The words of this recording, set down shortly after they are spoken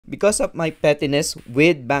Because of my pettiness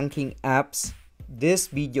with banking apps,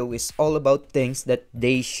 this video is all about things that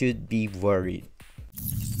they should be worried.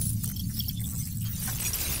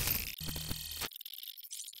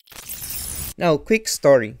 Now, quick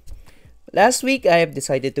story. Last week, I have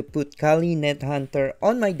decided to put Kali Net Hunter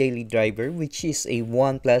on my daily driver, which is a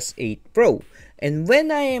OnePlus 8 Pro. And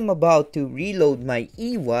when I am about to reload my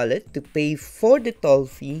e-wallet to pay for the toll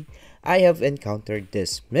fee, I have encountered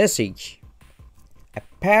this message.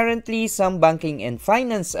 Apparently, some banking and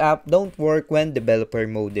finance app don't work when developer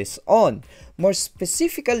mode is on. More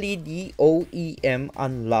specifically, the OEM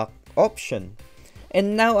unlock option.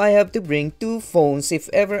 And now I have to bring two phones if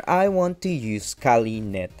ever I want to use Kali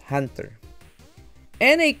Net Hunter.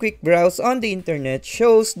 And a quick browse on the internet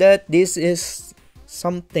shows that this is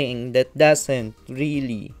something that doesn't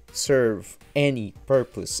really serve any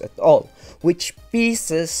purpose at all, which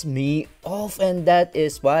pisses me off, and that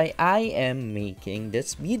is why I am making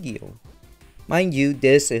this video. Mind you,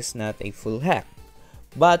 this is not a full hack,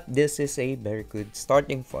 but this is a very good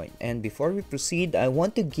starting point. And before we proceed, I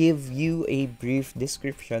want to give you a brief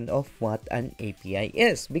description of what an API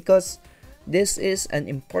is, because this is an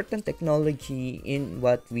important technology in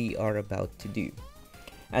what we are about to do.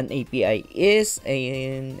 An API is,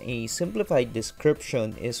 in a simplified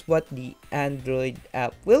description, is what the Android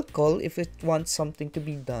app will call if it wants something to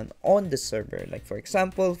be done on the server. Like for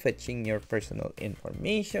example, fetching your personal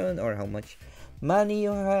information or how much money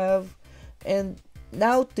you have. And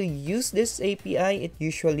now to use this API, it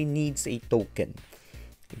usually needs a token.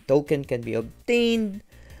 The token can be obtained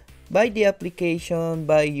by the application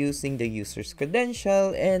by using the user's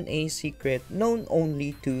credential and a secret known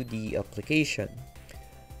only to the application.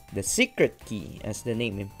 The secret key, as the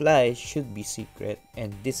name implies, should be secret,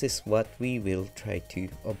 and this is what we will try to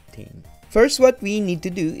obtain. First, what we need to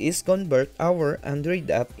do is convert our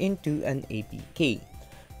Android app into an APK.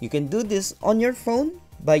 You can do this on your phone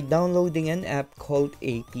by downloading an app called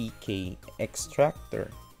APK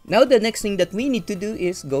Extractor. Now, the next thing that we need to do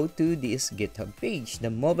is go to this GitHub page,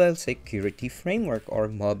 the Mobile Security Framework, or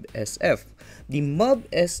MobSF. The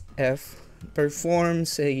MobSF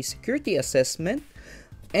performs a security assessment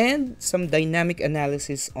and some dynamic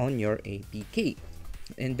analysis on your APK.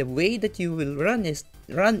 And the way that you will run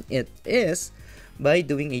it is by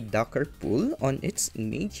doing a Docker pull on its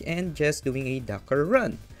image and just doing a Docker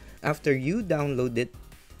run. After you download it,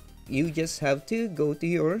 you just have to go to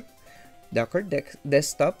your Docker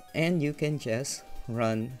desktop and you can just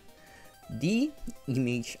run the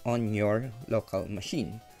image on your local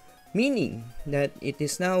machine. Meaning that it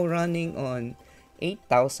is now running on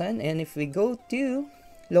 8000, and if we go to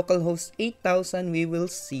localhost 8000, we will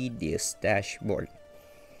see this dashboard.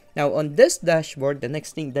 Now on this dashboard, the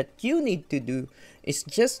next thing that you need to do is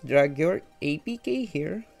just drag your APK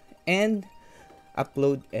here and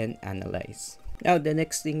upload and analyze. Now the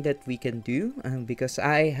next thing that we can do, because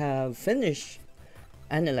I have finished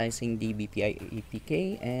analyzing the BPI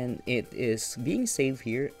APK and it is being saved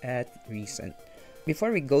here at recent.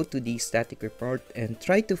 Before we go to the static report and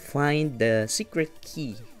try to find the secret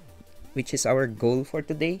key, which is our goal for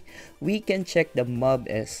today, we can check the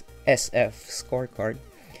MobSF scorecard.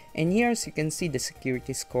 And here, as you can see, the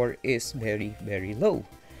security score is very, very low.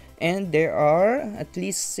 And there are at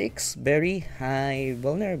least 6 very high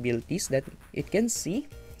vulnerabilities that it can see.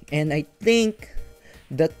 And I think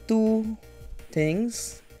the two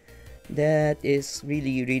things that is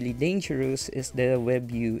really, really dangerous is the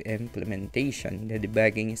WebView implementation. The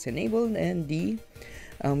debugging is enabled and the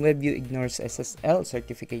WebView ignores SSL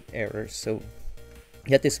certificate errors, so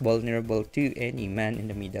that is vulnerable to any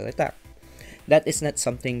man-in-the-middle attack. That is not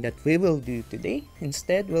something that we will do today.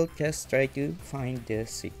 Instead, we'll just try to find the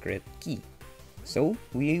secret key. So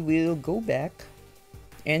we will go back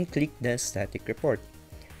and click the static report.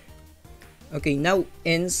 Okay, now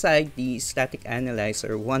inside the static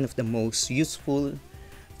analyzer, one of the most useful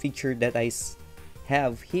feature that I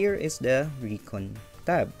have here is the recon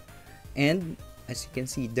tab. And as you can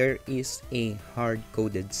see, there is a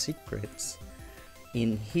hard-coded secrets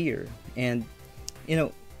in here, and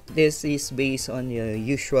this is based on the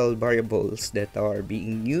usual variables that are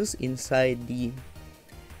being used inside the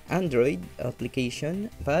Android application,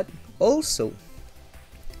 but also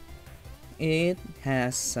it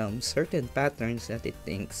has some certain patterns that it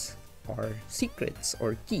thinks are secrets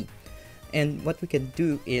or key. And what we can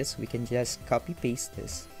do is we can just copy paste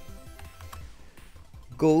this,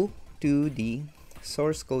 go to the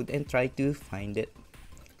source code and try to find it.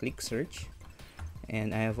 Click search,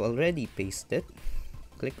 and I have already pasted.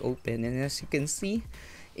 Click open, and as you can see,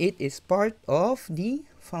 it is part of the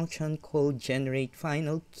function called generate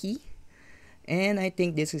final key, And I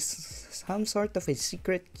think this is some sort of a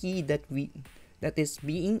secret key that is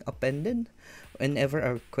being appended whenever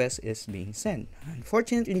a request is being sent.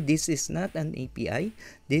 Unfortunately, this is not an API.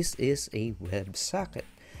 This is a WebSocket.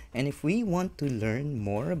 And if we want to learn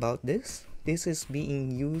more about this, this is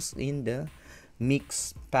being used in the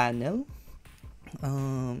mixed panel.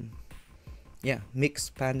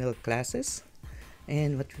 Mixed panel classes.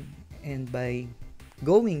 And by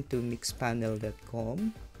going to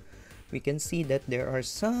mixedpanel.com, we can see that there are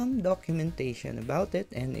some documentation about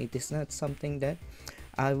it, and it is not something that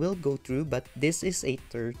I will go through, but this is a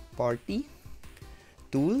third-party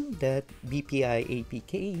tool that BPI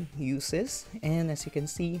APK uses, and as you can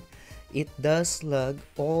see, it does log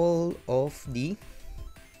all of the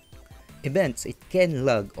events. It can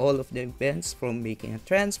log all of the events from making a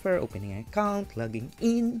transfer, opening an account, logging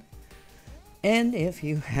in, and if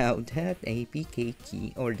you have that APK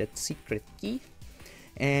key or that secret key,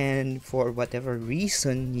 and for whatever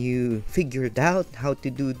reason you figured out how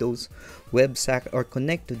to do those WebSocket or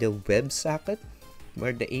connect to the WebSocket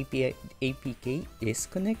where the APK is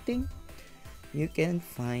connecting, you can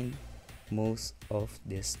find most of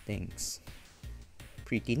these things.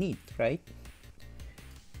 Pretty neat, right?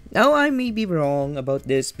 Now, I may be wrong about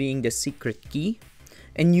this being the secret key,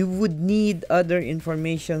 and you would need other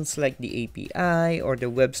informations like the API or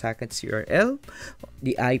the WebSocket's URL,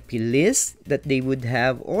 the IP list that they would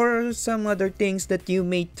have, or some other things that you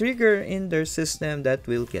may trigger in their system that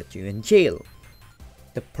will get you in jail.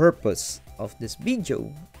 The purpose of this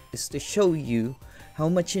video is to show you how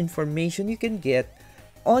much information you can get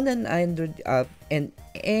on an Android app, and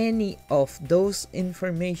any of those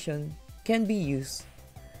information can be used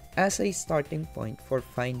as a starting point for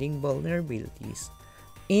finding vulnerabilities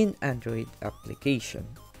in Android application.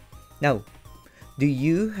 Now, do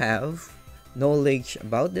you have knowledge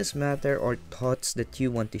about this matter or thoughts that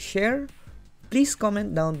you want to share? Please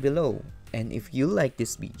comment down below. And if you like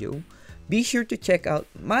this video, be sure to check out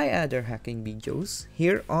my other hacking videos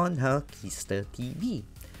here on Hakista TV.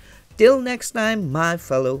 Till next time, my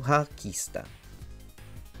fellow Hakista.